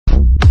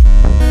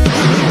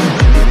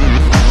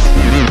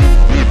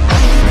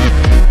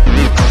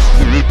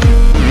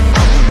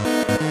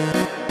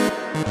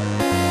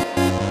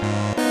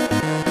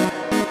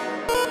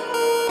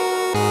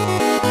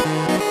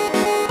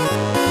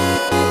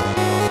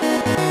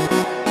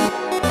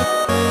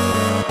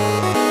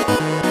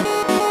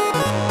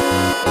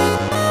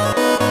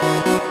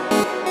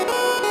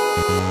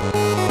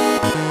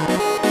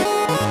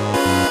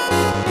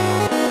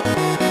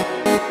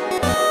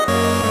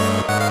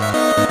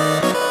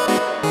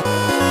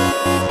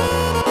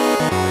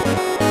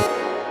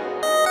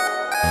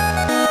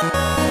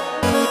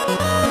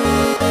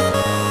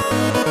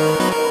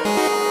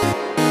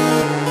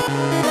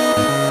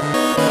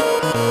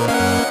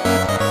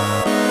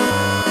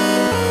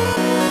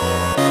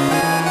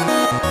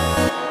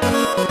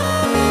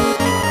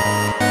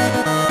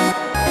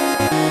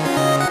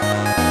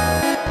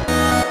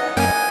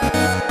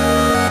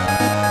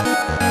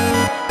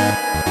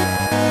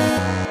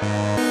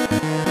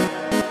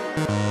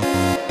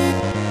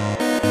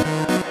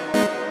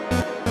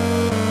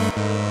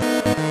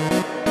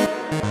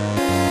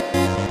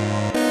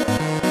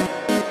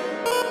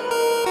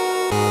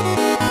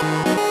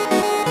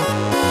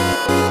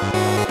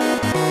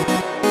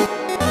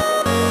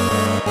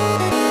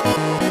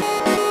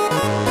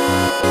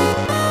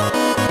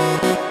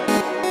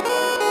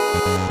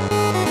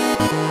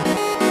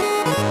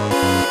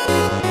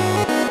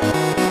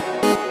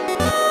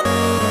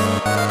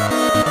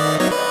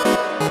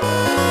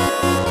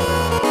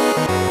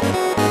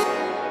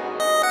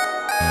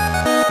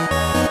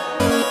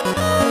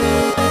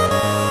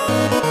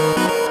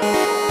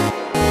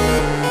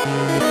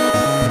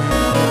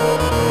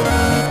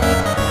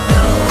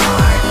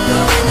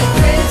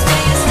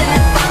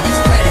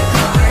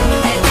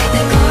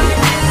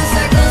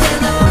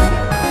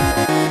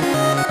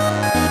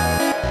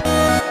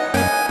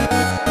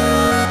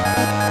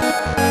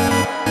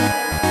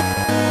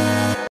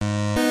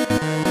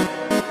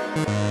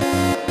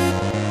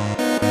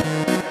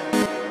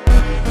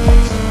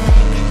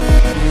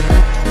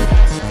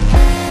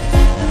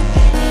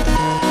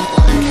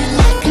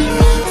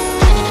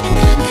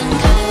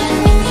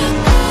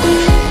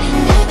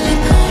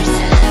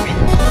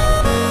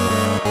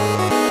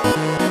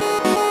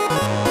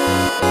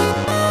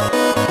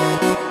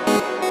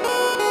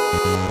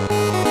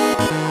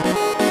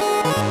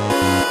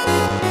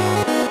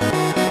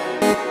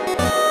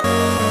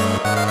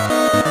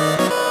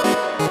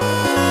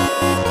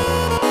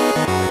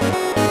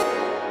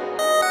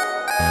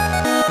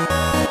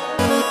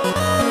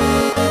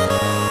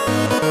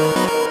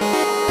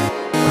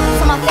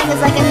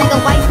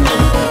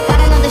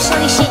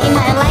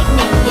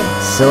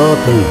そう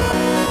ペン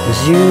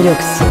重力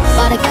数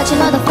Gotta catch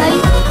another fight.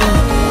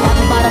 I'm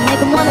about to make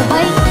him wanna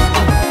bite.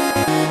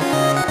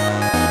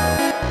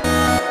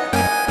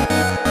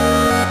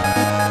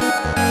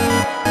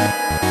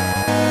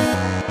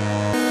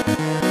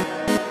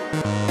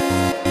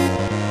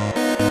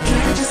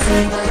 Can't you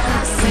see what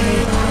I see?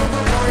 All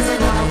the boys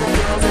and all the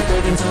girls are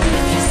begging to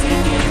make you see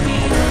me.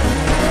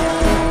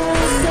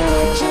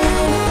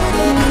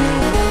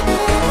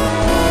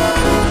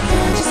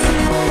 Can't you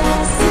see what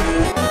I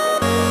see?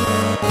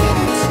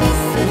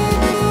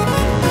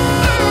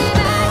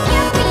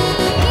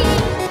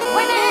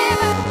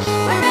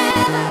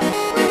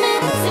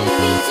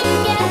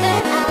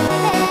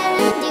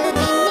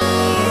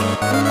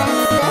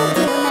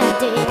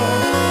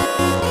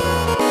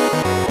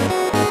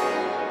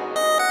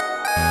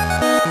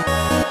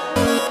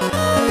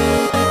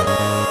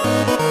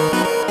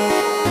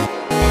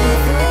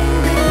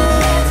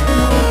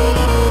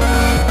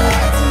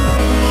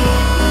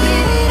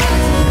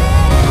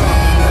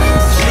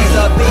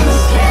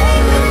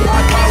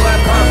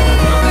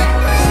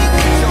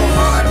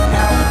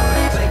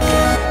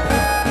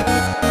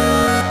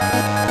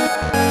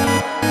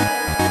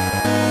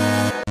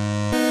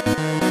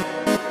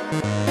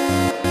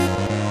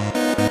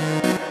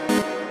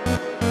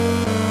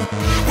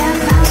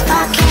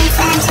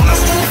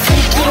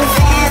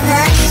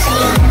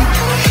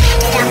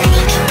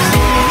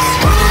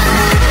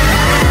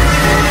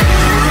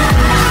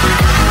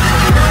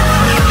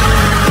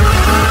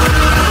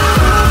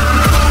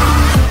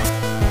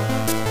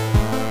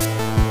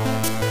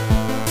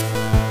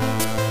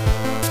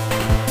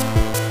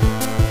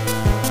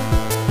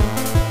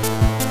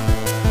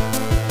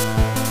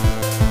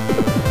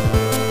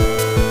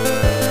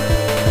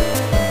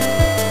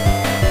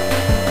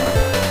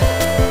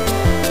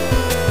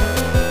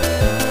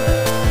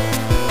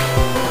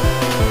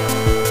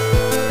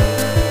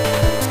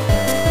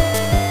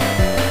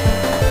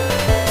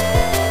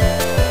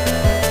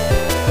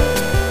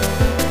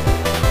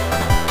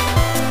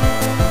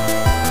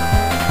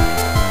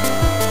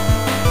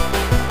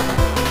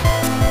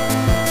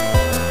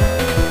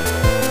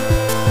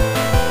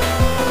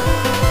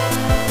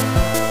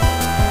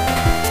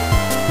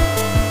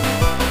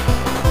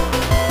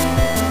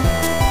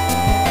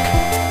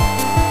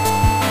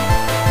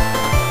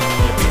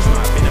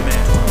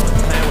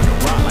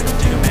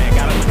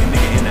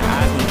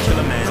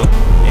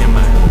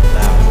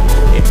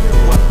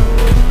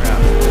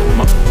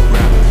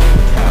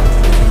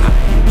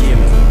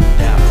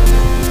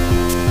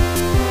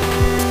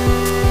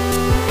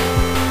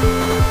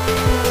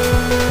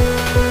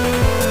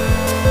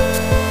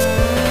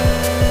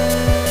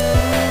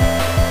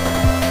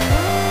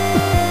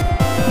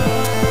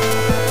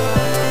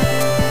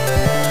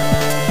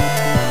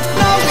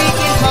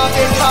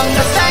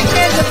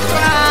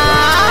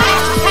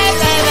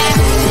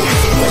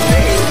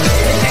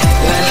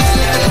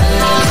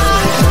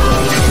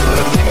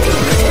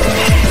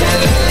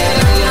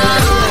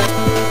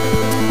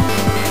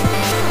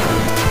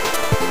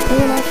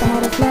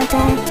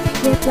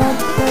 Your blood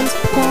runs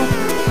back.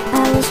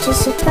 I was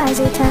just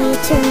surprised at how you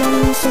turned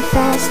on me so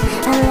fast.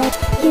 I let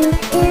you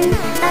in,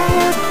 I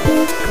held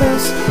you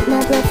close. My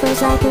blood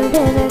flows like a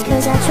river,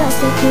 cause I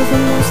trusted you the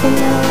most. And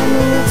now I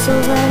know it's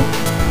over.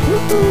 I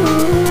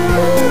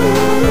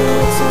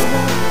know it's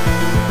over.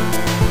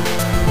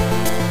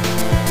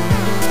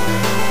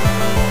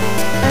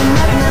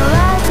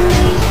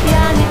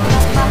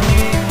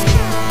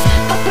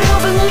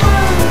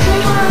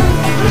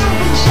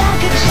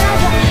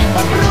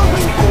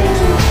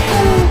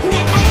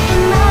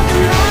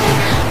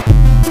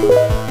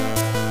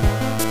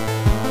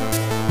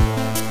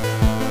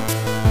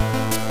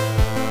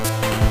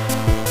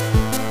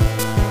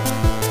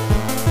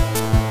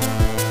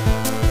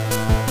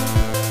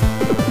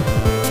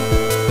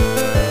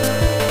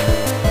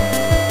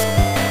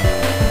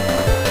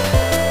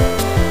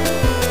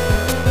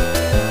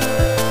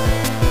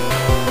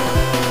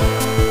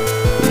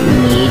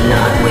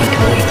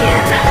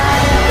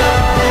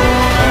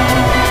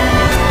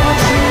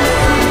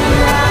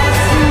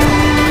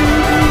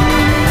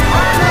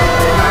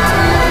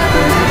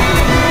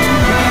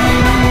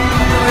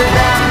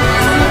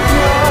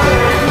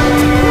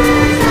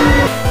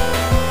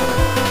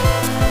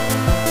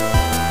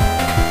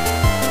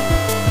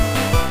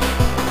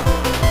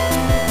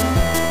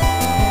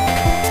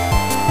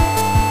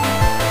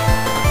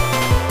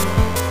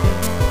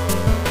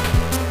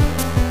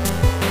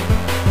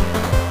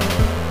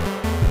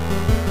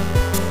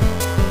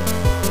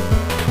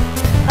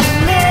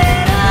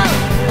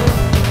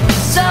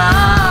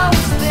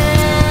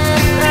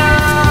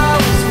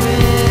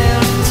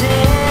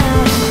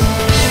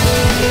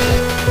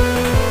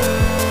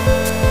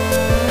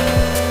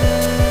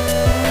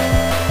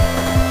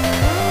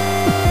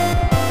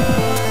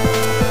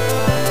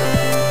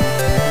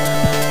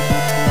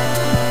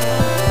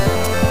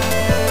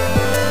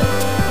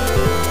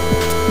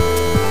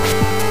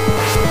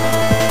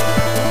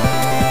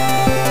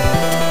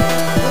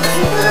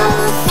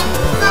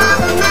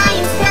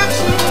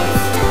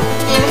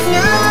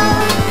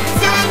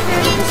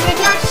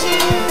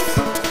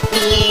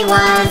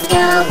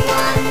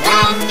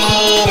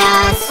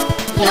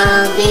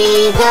 Don't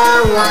be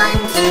the one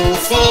to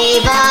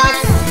save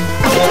us.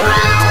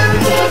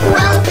 Around,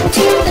 welcome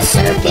to the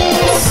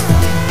circus.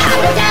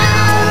 Power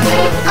down,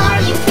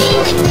 are you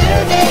feeling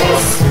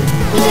nervous?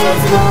 His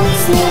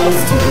voice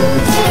needs to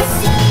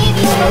deceive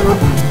you.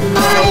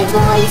 My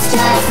voice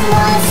just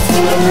wants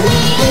to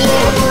leave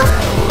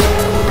you.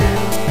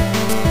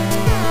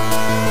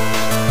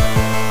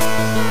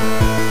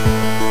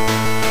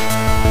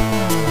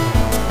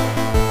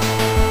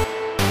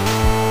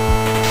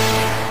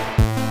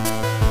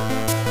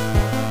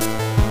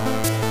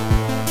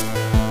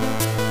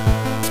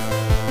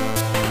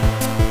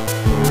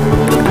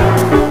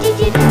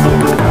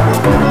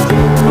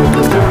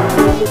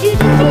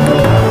 Do